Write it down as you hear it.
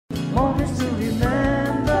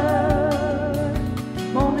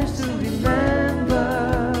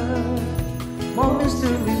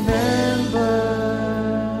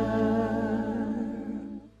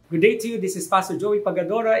Good day to you. This is Pastor Joey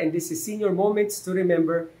Pagadora, and this is Senior Moments to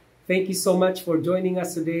Remember. Thank you so much for joining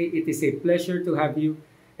us today. It is a pleasure to have you,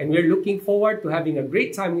 and we're looking forward to having a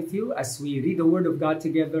great time with you as we read the Word of God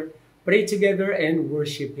together, pray together, and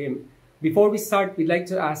worship Him. Before we start, we'd like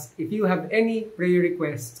to ask if you have any prayer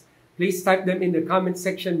requests, please type them in the comment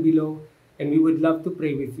section below, and we would love to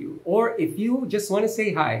pray with you. Or if you just want to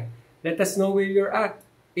say hi, let us know where you're at.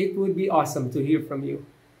 It would be awesome to hear from you.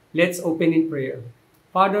 Let's open in prayer.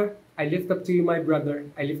 Father, I lift up to you my brother.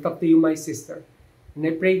 I lift up to you my sister. And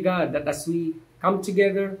I pray, God, that as we come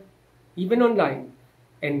together, even online,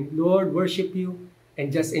 and Lord, worship you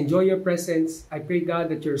and just enjoy your presence, I pray, God,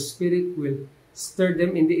 that your Spirit will stir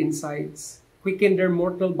them in the insides, quicken their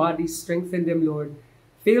mortal bodies, strengthen them, Lord.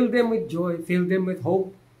 Fill them with joy, fill them with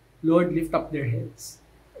hope. Lord, lift up their heads.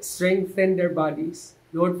 Strengthen their bodies.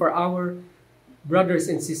 Lord, for our brothers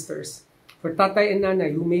and sisters, for tatay and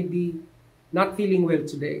nanay who may be not feeling well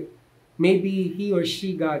today, maybe he or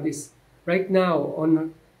she, God, is right now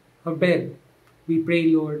on her bed. We pray,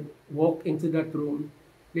 Lord, walk into that room.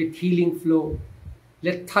 Let healing flow.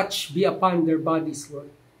 Let touch be upon their bodies, Lord,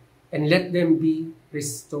 and let them be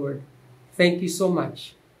restored. Thank you so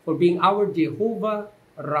much for being our Jehovah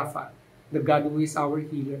Rapha, the God who is our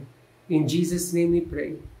healer. In Jesus' name we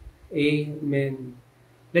pray. Amen.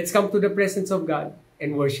 Let's come to the presence of God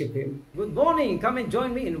and worship Him. Good morning. Come and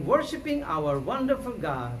join me in worshiping our wonderful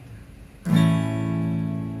God.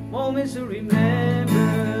 Moments to remember.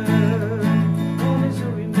 Moments to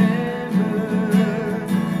remember.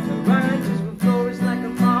 The righteous will flourish like a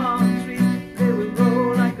palm tree. They will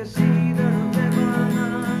grow like a cedar of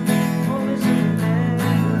Lebanon. Moments to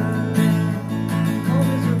remember.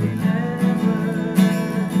 Moments to remember.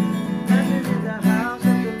 Planted in the house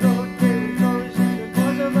of the Lord, they will flourish in the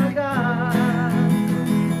cause of our God.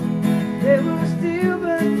 They will still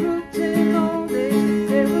bear fruit in old age.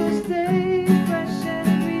 They will stay fresh and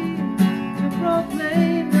green to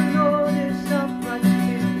proclaim the Lord is upright.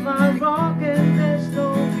 He's my rock and there's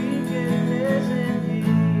no weakness in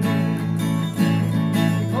Him.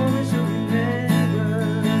 Always to remember,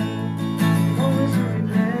 always to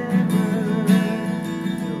remember.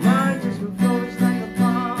 The righteous will flourish like a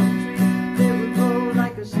palm tree. They will grow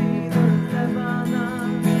like a cedar of Lebanon.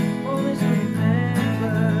 Always to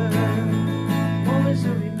remember. Always to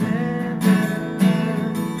remember,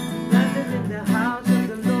 planted in the house of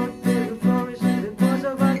the Lord, they will flourish in the cause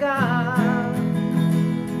of our God.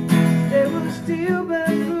 They will still bear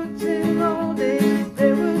fruit in old age.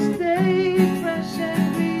 They will stay fresh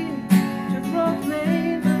and green to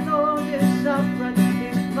proclaim the Lord is upright.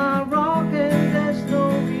 He's my rock and there's no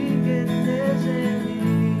wickedness in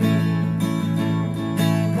Him.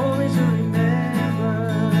 Always to remember,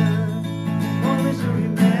 always to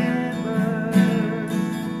remember.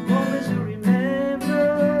 Always to remember,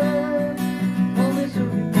 always to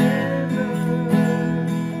remember,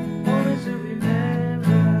 always to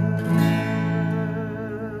remember.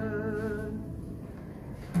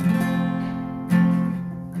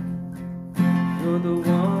 You're the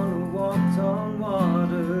one who walked on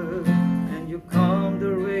water, and you calm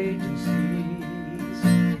the raging seas.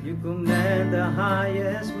 You command the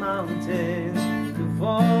highest mountains to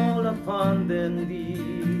fall upon their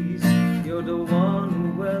knees. You're the one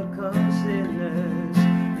who welcomes sinners,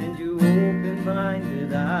 and you open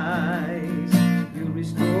blinded eyes. You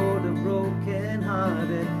restore the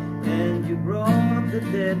brokenhearted, and you brought the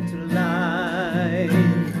dead to life.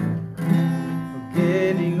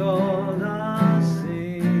 Forgetting all our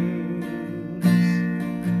sins,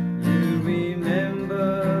 you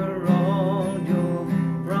remember all your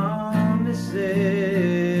promises.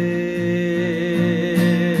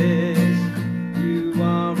 You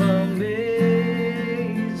are amazing,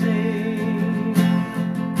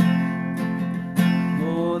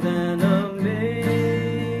 more than amazing.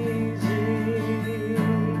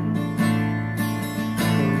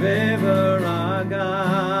 Forever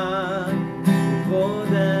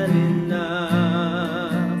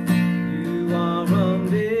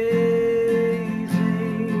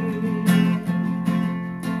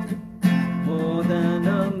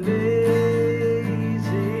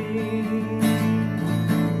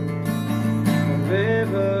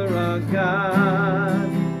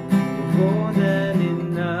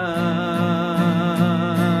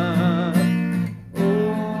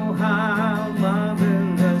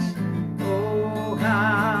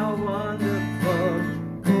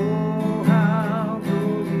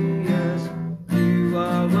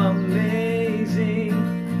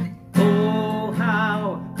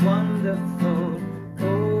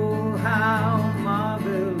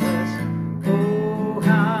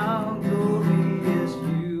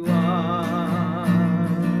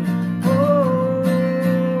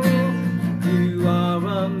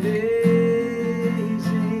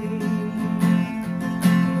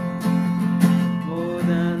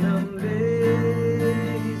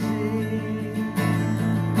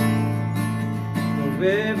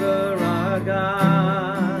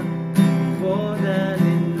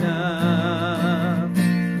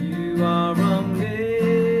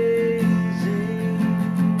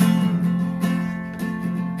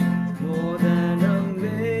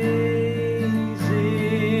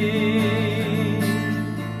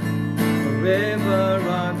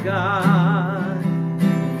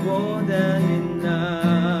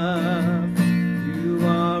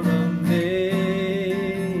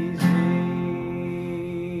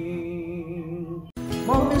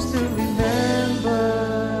moments to remember.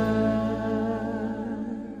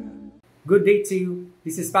 Good day to you.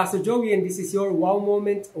 This is Pastor Joey and this is your Wow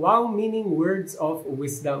Moment, Wow meaning words of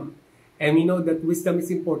wisdom. And we know that wisdom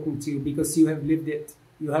is important to you because you have lived it,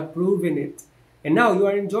 you have proven it. And now you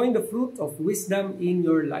are enjoying the fruit of wisdom in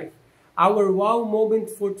your life. Our Wow Moment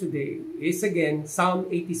for today is again Psalm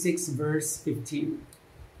 86 verse 15.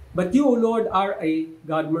 But you, O Lord, are a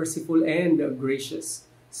God merciful and gracious,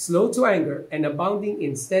 slow to anger and abounding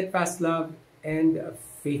in steadfast love and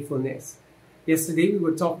faithfulness. Yesterday we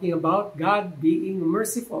were talking about God being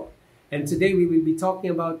merciful. And today we will be talking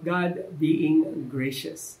about God being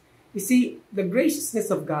gracious. You see, the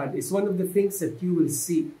graciousness of God is one of the things that you will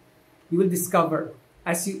see, you will discover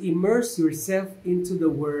as you immerse yourself into the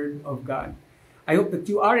Word of God. I hope that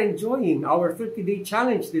you are enjoying our 30-day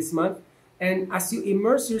challenge this month. And as you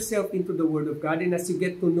immerse yourself into the Word of God and as you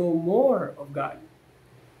get to know more of God,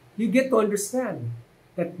 you get to understand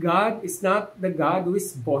that God is not the God who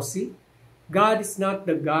is bossy. God is not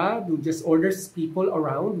the God who just orders people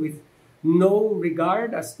around with no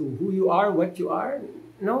regard as to who you are, what you are.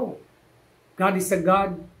 No. God is a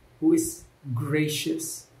God who is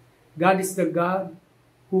gracious. God is the God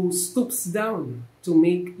who stoops down to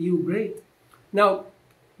make you great. Now,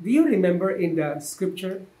 do you remember in the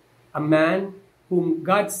scripture, a man whom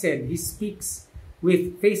God said he speaks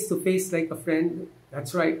with face to face like a friend?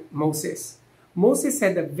 That's right, Moses. Moses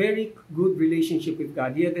had a very good relationship with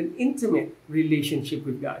God. He had an intimate relationship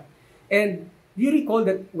with God. And do you recall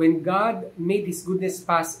that when God made his goodness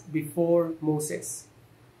pass before Moses,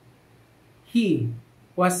 he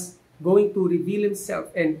was going to reveal himself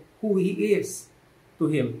and who he is to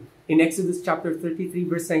him. In Exodus chapter 33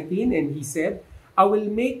 verse 19, and he said, I will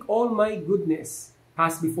make all my goodness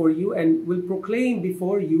pass before you and will proclaim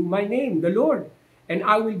before you my name, the Lord. And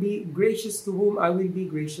I will be gracious to whom I will be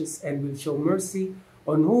gracious and will show mercy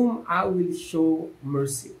on whom I will show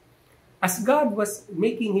mercy. As God was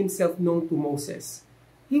making himself known to Moses,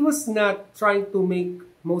 he was not trying to make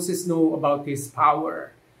Moses know about his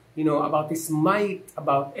power, about his might,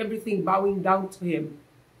 about everything bowing down to him.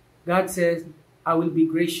 God says, I will be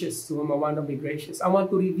gracious to whom I want to be gracious. I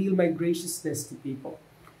want to reveal my graciousness to people.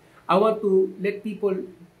 I want to let people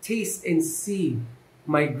taste and see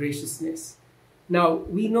my graciousness. Now,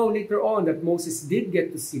 we know later on that Moses did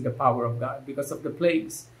get to see the power of God because of the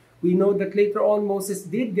plagues. We know that later on Moses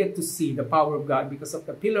did get to see the power of God because of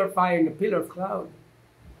the pillar of fire and the pillar of cloud.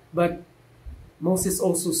 But Moses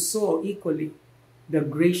also saw equally the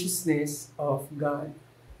graciousness of God.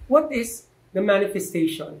 What is the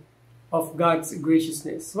manifestation of God's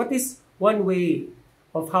graciousness? What is one way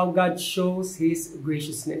of how God shows his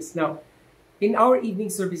graciousness? Now, in our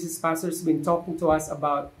evening services, pastors have been talking to us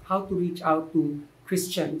about how to reach out to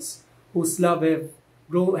Christians whose love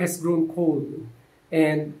has grown cold.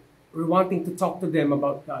 And we're wanting to talk to them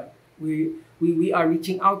about God. We are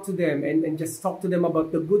reaching out to them and just talk to them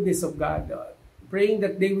about the goodness of God, praying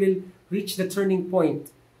that they will reach the turning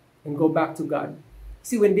point and go back to God.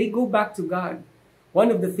 See, when they go back to God,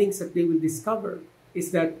 one of the things that they will discover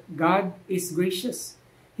is that God is gracious.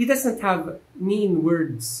 He doesn't have mean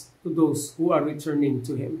words to those who are returning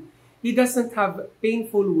to him. He doesn't have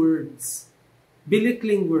painful words,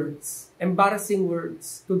 belittling words, embarrassing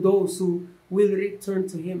words to those who will return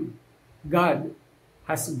to him. God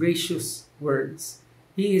has gracious words.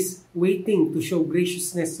 He is waiting to show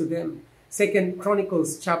graciousness to them. 2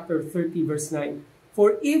 Chronicles chapter 30 verse 9.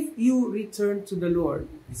 For if you return to the Lord,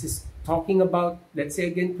 this is talking about, let's say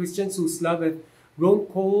again, Christians whose love have grown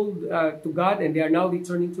cold to God and they are now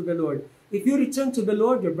returning to the Lord. If you return to the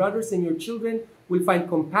Lord, your brothers and your children will find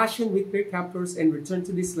compassion with their captors and return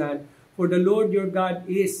to this land. For the Lord your God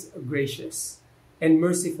is gracious and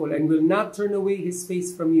merciful and will not turn away his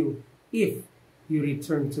face from you if you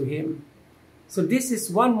return to him. So this is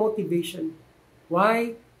one motivation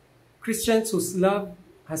why Christians whose love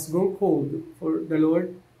has grown cold for the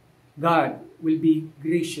Lord, God will be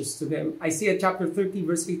gracious to them. Isaiah chapter 30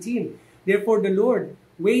 verse 18. Therefore the Lord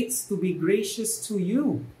waits to be gracious to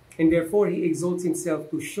you, and therefore he exalts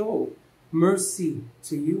himself to show mercy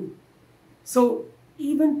to you. So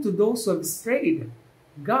even to those who have strayed,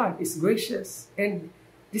 God is gracious. And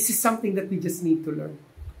this is something that we just need to learn.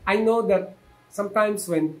 I know that sometimes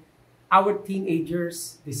when our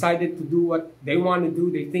teenagers decided to do what they want to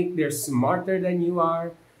do, they think they're smarter than you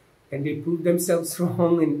are, and they prove themselves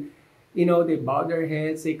wrong, and they bow their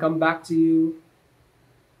heads, they come back to you.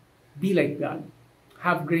 Be like God.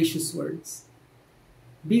 Have gracious words.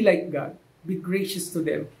 Be like God. Be gracious to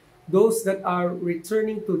them. Those that are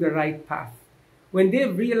returning to the right path. When they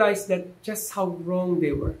realized that just how wrong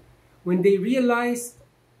they were, when they realized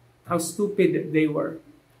how stupid they were,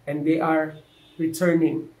 and they are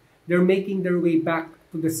returning. They're making their way back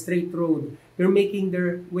to the straight road. They're making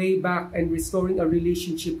their way back and restoring a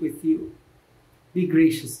relationship with you. Be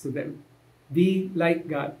gracious to them. Be like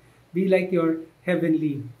God. Be like your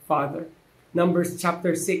heavenly Father. Numbers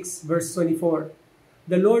chapter 6, verse 24.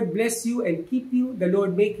 The Lord bless you and keep you. The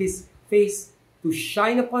Lord make his face to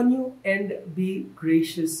shine upon you and be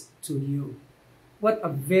gracious to you. What a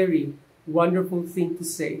very wonderful thing to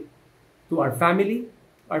say to our family,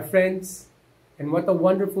 our friends, and what a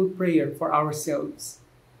wonderful prayer for ourselves.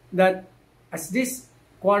 That as this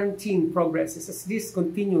quarantine progresses, as this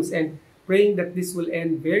continues, and praying that this will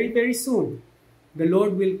end very, very soon, the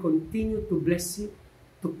Lord will continue to bless you,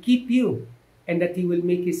 to keep you, and that he will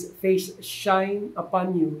make his face shine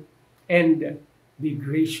upon you and be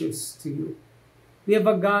gracious to you. We have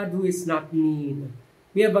a God who is not mean.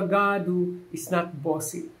 We have a God who is not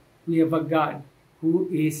bossy. We have a God who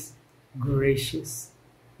is gracious.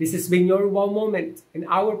 This has been your wow moment, and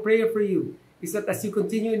our prayer for you is that as you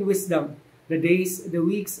continue in wisdom, the days, the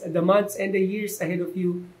weeks, the months, and the years ahead of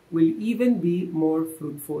you will even be more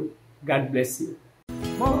fruitful. God bless you.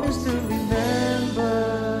 Moments to remember.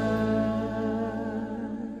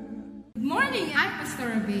 Good morning, I'm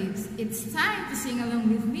Pastora Babes. It's time to sing along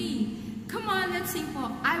with me. Come on, let's sing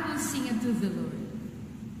po. I will sing unto the Lord.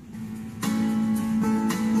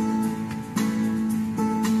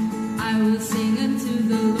 I will sing unto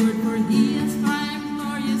the Lord, for he has triumphed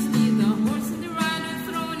gloriously, the horse and the rider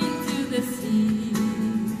thrown into the sea.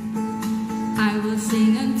 I will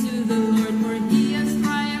sing unto the Lord, for he has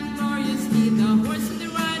triumphed gloriously, the horse and the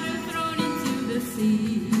rider thrown into the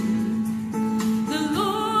sea. The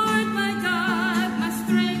Lord my God, my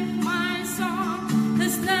strength, my song,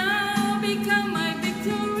 has now become my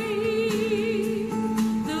victory.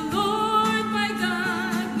 The Lord my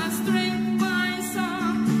God, my strength, my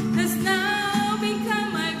song, has now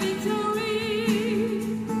become my victory.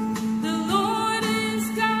 The Lord is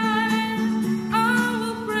God, and I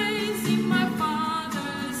will praise him, my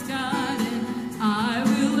Father's God, and I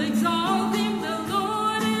will exalt him. The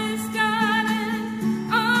Lord is God,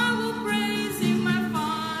 and I will praise him, my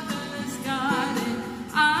Father's God, and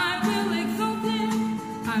I will exalt him.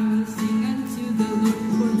 I will sing unto the Lord,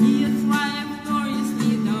 for he has triumphed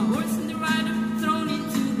gloriously, the horse and the rider thrown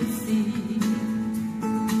into the sea.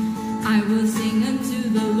 I will sing unto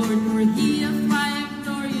the Lord, for he has triumphed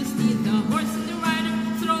gloriously, the horse and the rider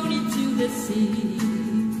thrown into the sea.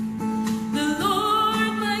 The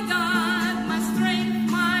Lord my God, my strength,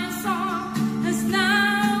 my song, has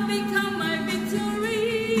now become my victory.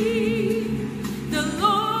 The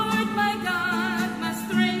Lord my God, my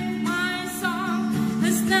strength, my song,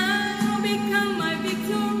 has now become my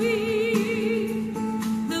victory.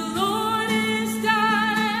 The Lord is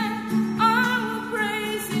God, and I will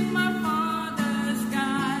praise him, my Father's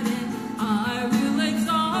God, and I will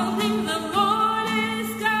exalt him. The Lord is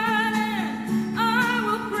God, and I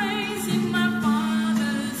will praise him, my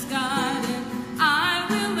Father's God, and I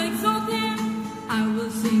will exalt him. I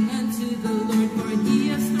will sing unto the Lord, for he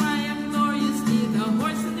has triumphed gloriously, the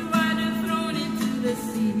horse and the rider thrown into the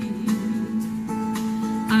sea.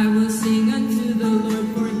 I will sing unto the Lord,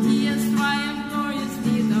 for he has triumphed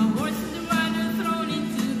gloriously, the horse and the rider thrown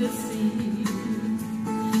into the sea.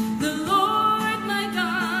 The Lord my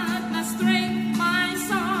God, my strength, my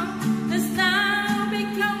song, has now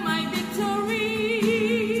become my victory.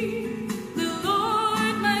 The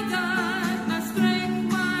Lord my God, my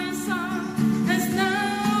strength, my song, has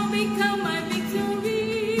now become my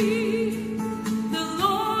victory. The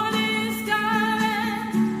Lord is God,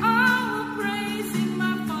 and I will praise him,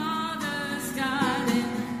 my Father's God, and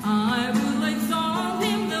I will exalt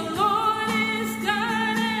him. The Lord is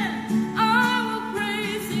God, and I will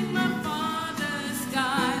praise him, my Father's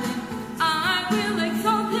God, and I will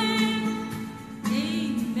exalt him.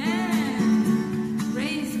 Amen.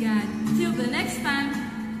 Praise God. Till the next time,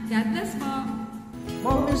 God bless po.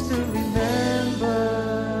 Moments to remember.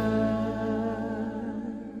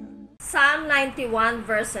 Psalm 91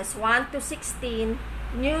 verses 1 to 16,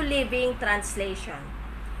 New Living Translation.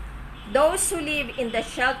 Those who live in the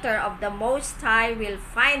shelter of the Most High will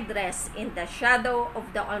find rest in the shadow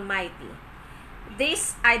of the Almighty.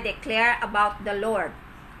 This I declare about the Lord.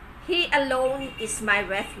 He alone is my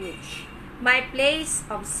refuge, my place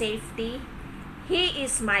of safety. He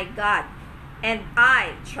is my God, and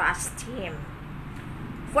I trust him.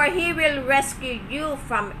 For he will rescue you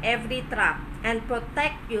from every trap and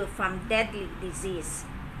protect you from deadly disease.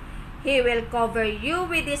 He will cover you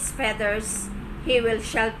with his feathers. He will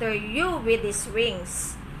shelter you with his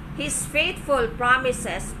wings. His faithful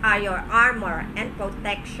promises are your armor and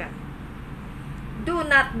protection. Do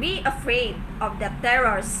not be afraid of the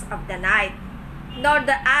terrors of the night, nor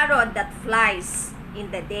the arrow that flies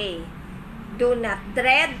in the day. Do not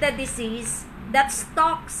dread the disease that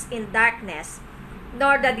stalks in darkness,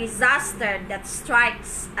 nor the disaster that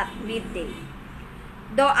strikes at midday.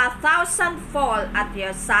 Though 1,000 fall at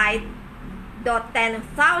your side, though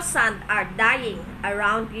 10,000 are dying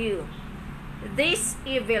around you, these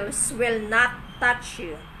evils will not touch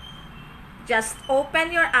you. Just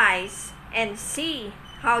open your eyes and see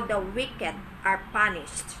how the wicked are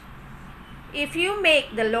punished. If you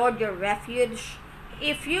make the Lord your refuge,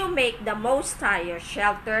 if you make the Most High your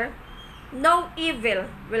shelter, no evil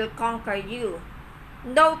will conquer you,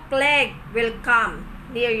 no plague will come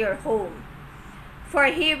near your home. For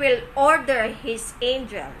he will order his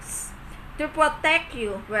angels to protect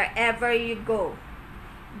you wherever you go.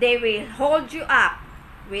 They will hold you up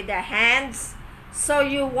with their hands so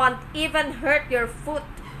you won't even hurt your foot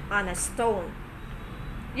on a stone.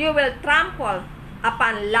 You will trample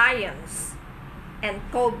upon lions and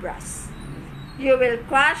cobras. You will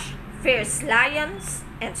crush fierce lions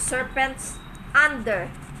and serpents under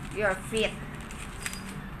your feet.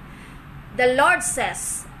 The Lord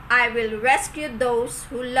says, I will rescue those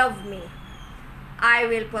who love me. I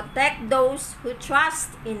will protect those who trust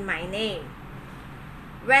in my name.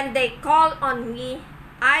 When they call on me,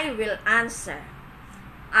 I will answer.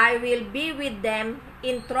 I will be with them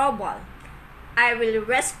in trouble. I will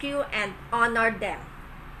rescue and honor them.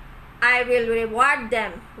 I will reward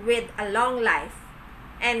them with a long life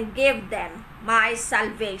and give them my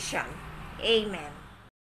salvation. Amen.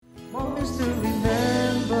 Moments to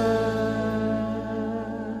remember.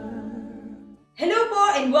 Hello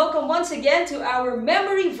po and welcome once again to our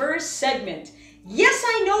Memory Verse segment. Yes,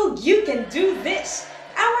 I know you can do this.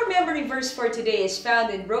 Our memory verse for today is found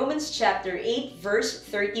in Romans chapter 8 verse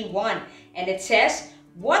 31, and it says,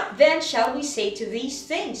 "What then shall we say to these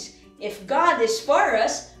things? If God is for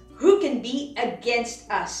us, who can be against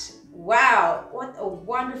us?" Wow, what a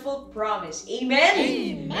wonderful promise. Amen?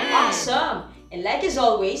 Amen. Awesome. And like as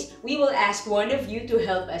always, we will ask one of you to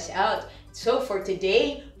help us out. So for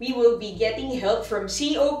today, we will be getting help from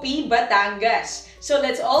COP Batangas. So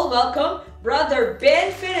let's all welcome Brother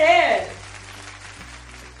Ben Ferrer.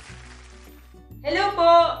 Hello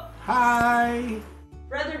po! Hi!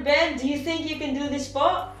 Brother Ben, do you think you can do this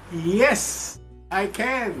po? Yes, I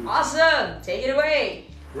can. Awesome! Take it away!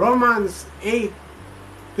 Romans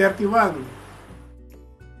 8:31.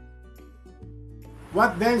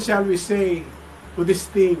 What then shall we say to these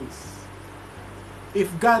things? If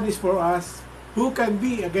God is for us, who can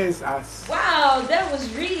be against us? Wow, that was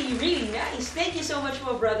really, really nice. Thank you so much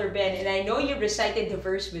po, Brother Ben. And I know you recited the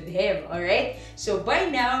verse with him, alright? So by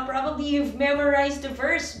now, probably you've memorized the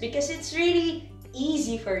verse because it's really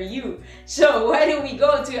easy for you. So why don't we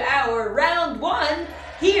go to our round 1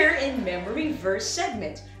 here in Memory Verse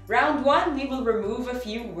segment. Round 1, we will remove a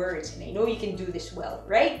few words. And I know you can do this well,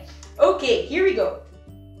 right? Okay, here we go.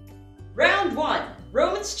 Round 1,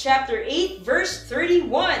 Romans chapter 8 verse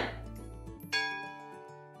 31.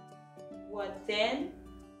 What then?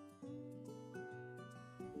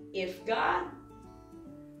 If God,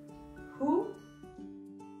 who?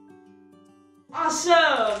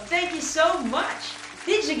 Awesome! Thank you so much!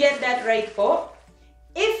 Did you get that right po?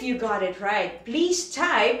 If you got it right, please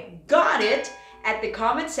type "got it" at the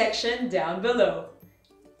comment section down below.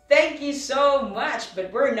 Thank you so much,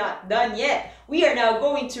 but we're not done yet. We are now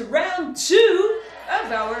going to round 2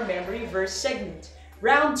 of our memory verse segment.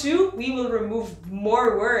 Round 2, we will remove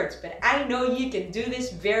more words, but I know you can do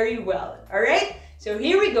this very well. Alright? So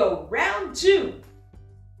here we go. Round 2.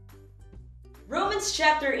 Romans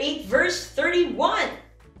chapter 8 verse 31.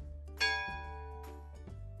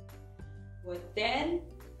 What then?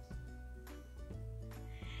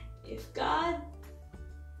 If God,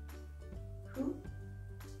 who?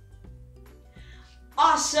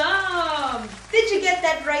 Awesome! Did you get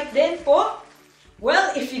that right then po?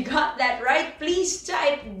 Well, if you got that right, please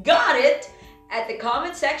type "got it" at the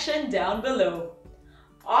comment section down below.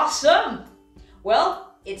 Awesome!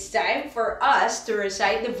 Well, it's time for us to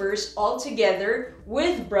recite the verse all together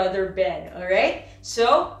with Brother Ben, alright?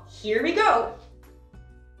 So, here we go!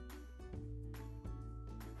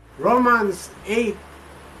 Romans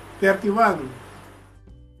 8:31.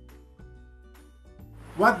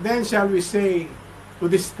 What then shall we say to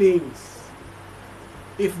these things?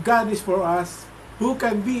 If God is for us, who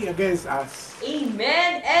can be against us?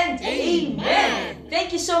 Amen and amen.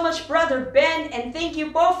 Thank you so much, Brother Ben, and thank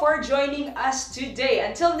you po for joining us today.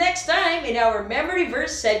 Until next time in our Memory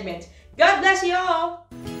Verse segment. God bless you all!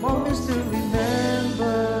 Moments to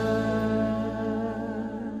remember.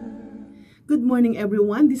 Good morning,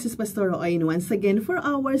 everyone. This is Pastor Oin once again for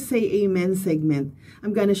our Say Amen segment.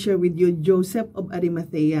 I'm gonna share with you Joseph of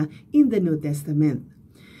Arimathea in the New Testament.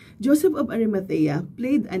 Joseph of Arimathea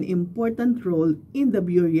played an important role in the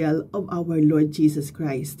burial of our Lord Jesus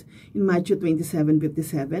Christ. In Matthew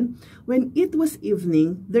 27:57, when it was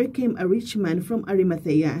evening, there came a rich man from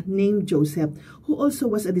Arimathea named Joseph, who also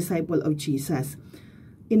was a disciple of Jesus.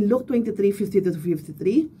 In Luke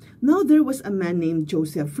 23:52-53, now there was a man named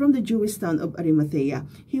Joseph from the Jewish town of Arimathea.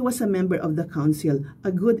 He was a member of the council,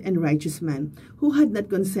 a good and righteous man, who had not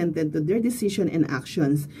consented to their decision and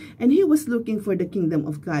actions, and he was looking for the kingdom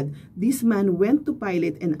of God. This man went to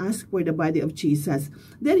Pilate and asked for the body of Jesus.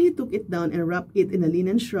 Then he took it down and wrapped it in a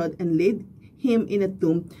linen shroud and laid him in a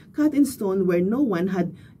tomb cut in stone where no one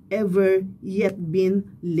had ever yet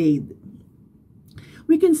been laid.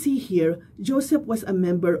 We can see here, Joseph was a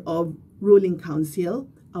member of ruling council,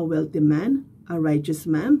 a wealthy man, a righteous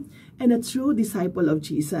man, and a true disciple of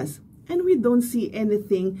Jesus. And we don't see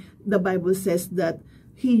anything, the Bible says, that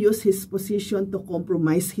he used his position to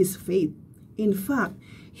compromise his faith. In fact,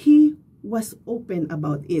 he was open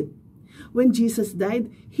about it. When Jesus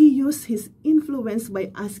died, he used his influence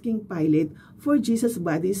by asking Pilate for Jesus'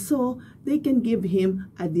 body so they can give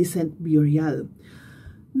him a decent burial.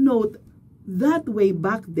 Note that way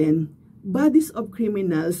back then, bodies of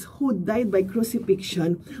criminals who died by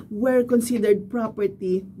crucifixion were considered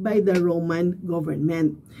property by the Roman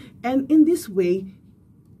government. And in this way,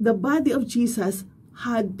 the body of Jesus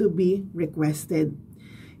had to be requested.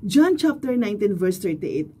 John chapter 19 verse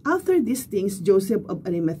 38, after these things, Joseph of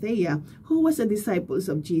Arimathea, who was a disciple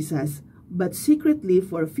of Jesus, but secretly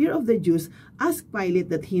for fear of the Jews, asked Pilate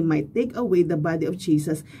that he might take away the body of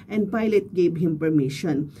Jesus, and Pilate gave him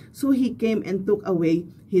permission. So he came and took away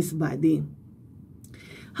his body.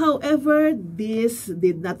 However, this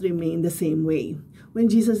did not remain the same way. When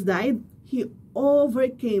Jesus died, he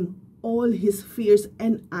overcame all his fears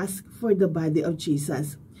and asked for the body of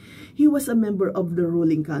Jesus. He was a member of the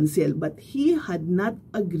ruling council, but he had not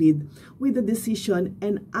agreed with the decision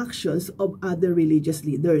and actions of other religious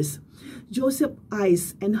leaders. Joseph's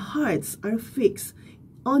eyes and hearts are fixed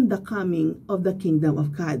on the coming of the kingdom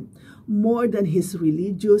of God, more than his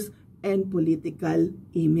religious and political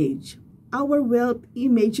image. Our wealth,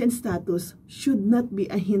 image, and status should not be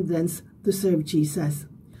a hindrance to serve Jesus.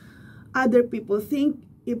 Other people think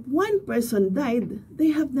if one person died, they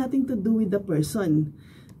have nothing to do with the person.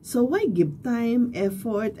 So why give time,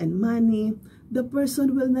 effort, and money the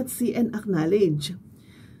person will not see and acknowledge?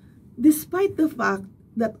 Despite the fact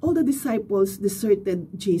that all the disciples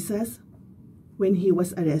deserted Jesus when he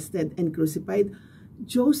was arrested and crucified,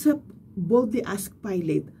 Joseph boldly asked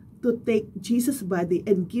Pilate to take Jesus' body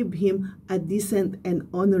and give him a decent and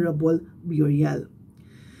honorable burial.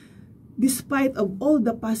 Despite of all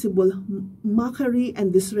the possible mockery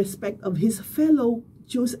and disrespect of his fellow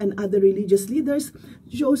Jews and other religious leaders,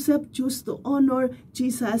 Joseph chose to honor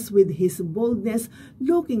Jesus with his boldness,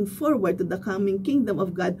 looking forward to the coming kingdom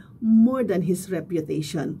of God more than his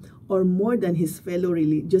reputation or more than his fellow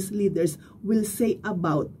religious leaders will say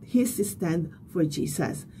about his stand for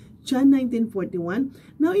Jesus. John 19:41,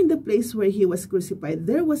 now in the place where he was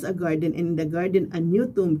crucified, there was a garden, and in the garden a new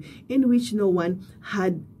tomb in which no one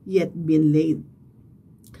had yet been laid.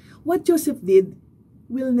 What Joseph did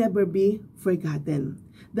will never be forgotten.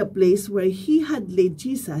 The place where he had laid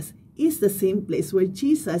Jesus is the same place where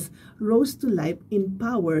Jesus rose to life in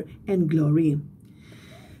power and glory.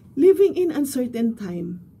 Living in uncertain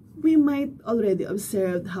time, we might already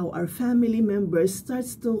observe how our family members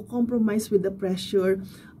starts to compromise with the pressure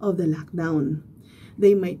of the lockdown.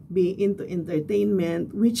 They might be into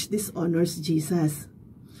entertainment which dishonors Jesus.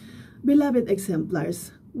 Beloved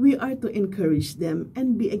exemplars, we are to encourage them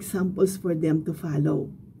and be examples for them to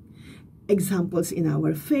follow. Examples in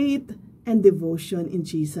our faith and devotion in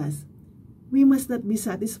Jesus. We must not be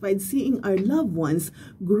satisfied seeing our loved ones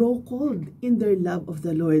grow cold in their love of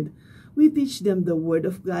the Lord. We teach them the Word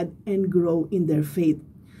of God and grow in their faith,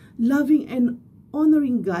 loving and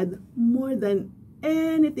honoring God more than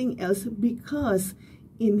anything else, because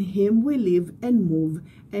in Him we live and move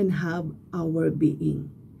and have our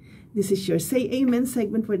being. This is your Say Amen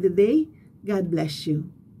segment for the day. God bless you.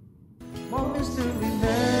 Moments to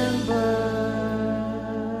remember.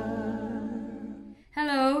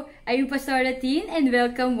 Hello, I'm Pastor Tin and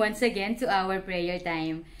welcome once again to our prayer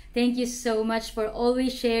time. Thank you so much for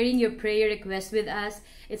always sharing your prayer requests with us.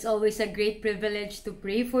 It's always a great privilege to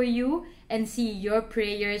pray for you and see your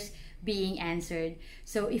prayers being answered.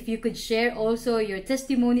 So if you could share also your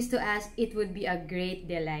testimonies to us, it would be a great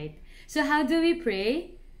delight. So how do we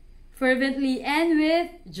pray? Fervently and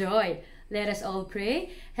with joy. Let us all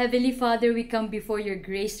pray. Heavenly Father, we come before your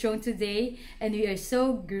grace throne today, and we are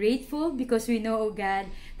so grateful because we know, O God,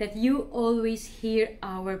 that you always hear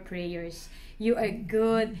our prayers. You are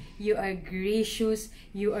good, you are gracious,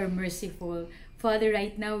 you are merciful. Father,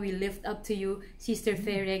 right now we lift up to you Sister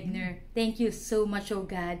Faye Regner. Thank you so much, oh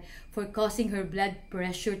God, for causing her blood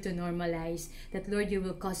pressure to normalize. That, Lord, you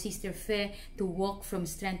will cause Sister Faye to walk from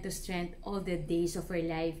strength to strength all the days of her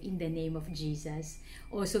life in the name of Jesus.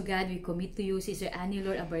 Also, God, we commit to you Sister Annie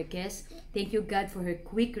Lord Abarquez. Thank you, God, for her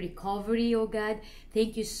quick recovery, oh God.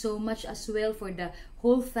 Thank you so much as well for the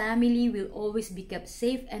whole family will always be kept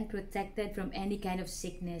safe and protected from any kind of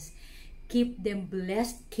sickness. Keep them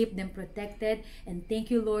blessed, keep them protected, and thank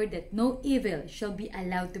you, Lord, that no evil shall be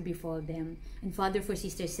allowed to befall them. And Father, for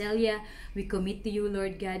Sister Celia, we commit to you,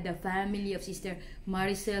 Lord God, the family of Sister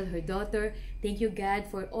Maricel, her daughter. Thank you, God,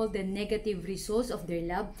 for all the negative results of their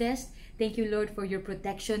lab test. Thank you, Lord, for your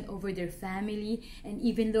protection over their family, and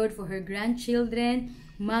even, Lord, for her grandchildren,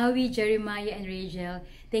 Maui, Jeremiah, and Rachel.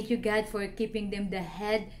 Thank you, God, for keeping them the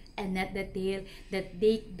head and not the tail, that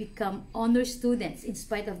they become honor students in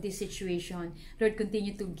spite of this situation. Lord,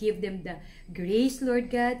 continue to give them the grace,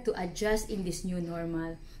 Lord God, to adjust in this new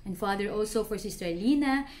normal. And Father, also for Sister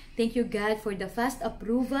Lina, thank you, God, for the fast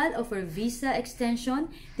approval of her visa extension.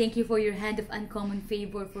 Thank you for your hand of uncommon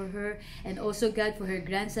favor for her, and also, God, for her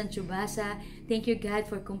grandson Chubasa. Thank you, God,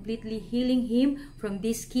 for completely healing him from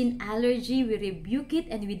this skin allergy. We rebuke it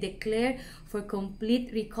and we declare for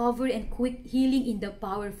complete recovery and quick healing in the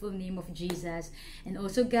powerful name of Jesus. And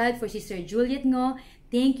also, God, for Sister Juliet Ngo,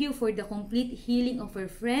 thank you for the complete healing of her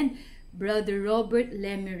friend, Brother Robert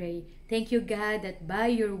Lemeray. Thank you, God, that by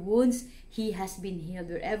your wounds, he has been healed.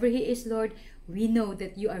 Wherever he is, Lord, we know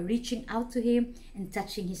that you are reaching out to him and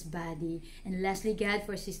touching his body. And lastly, God,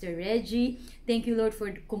 for Sister Reggie, thank you, Lord,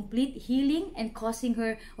 for complete healing and causing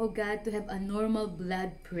her, oh God, to have a normal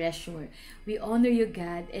blood pressure. We honor you,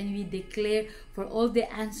 God, and we declare for all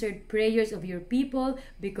the answered prayers of your people,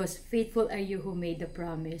 because faithful are you who made the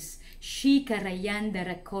promise. Shi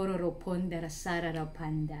karayandara kororoponda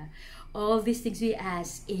rasararapanda. All these things we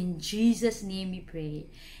ask in Jesus' name we pray.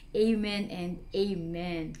 Amen and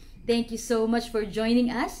amen. Thank you so much for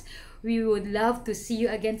joining us. We would love to see you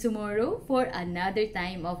again tomorrow for another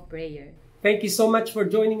time of prayer. Thank you so much for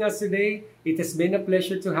joining us today. It has been a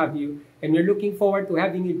pleasure to have you, and we're looking forward to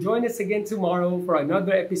having you join us again tomorrow for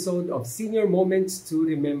another episode of Senior Moments to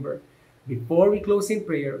Remember. Before we close in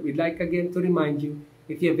prayer, we'd like again to remind you,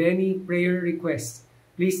 if you have any prayer requests,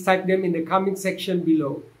 please type them in the comment section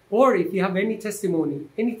below. Or if you have any testimony,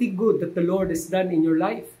 anything good that the Lord has done in your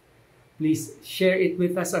life, please share it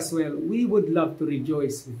with us as well. We would love to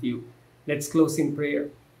rejoice with you. Let's close in prayer.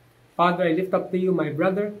 Father, I lift up to you my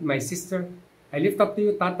brother, my sister. I lift up to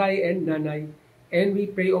you Tatay and Nanay. And we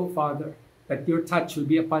pray, O Father, that your touch will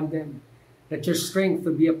be upon them, that your strength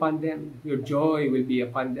will be upon them, your joy will be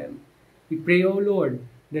upon them. We pray, O Lord,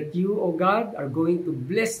 that you, O God, are going to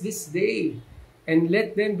bless this day, and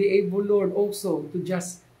let them be able, Lord, also to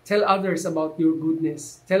just tell others about your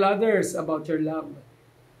goodness. Tell others about your love.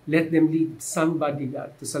 Let them lead somebody,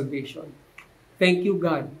 God, to salvation. Thank you,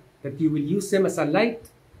 God, that you will use them as a light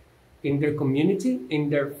in their community, in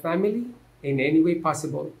their family, in any way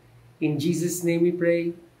possible. In Jesus' name we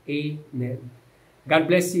pray. Amen. God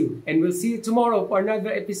bless you, and we'll see you tomorrow for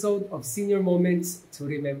another episode of Senior Moments to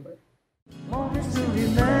Remember. Moments to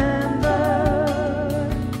remember.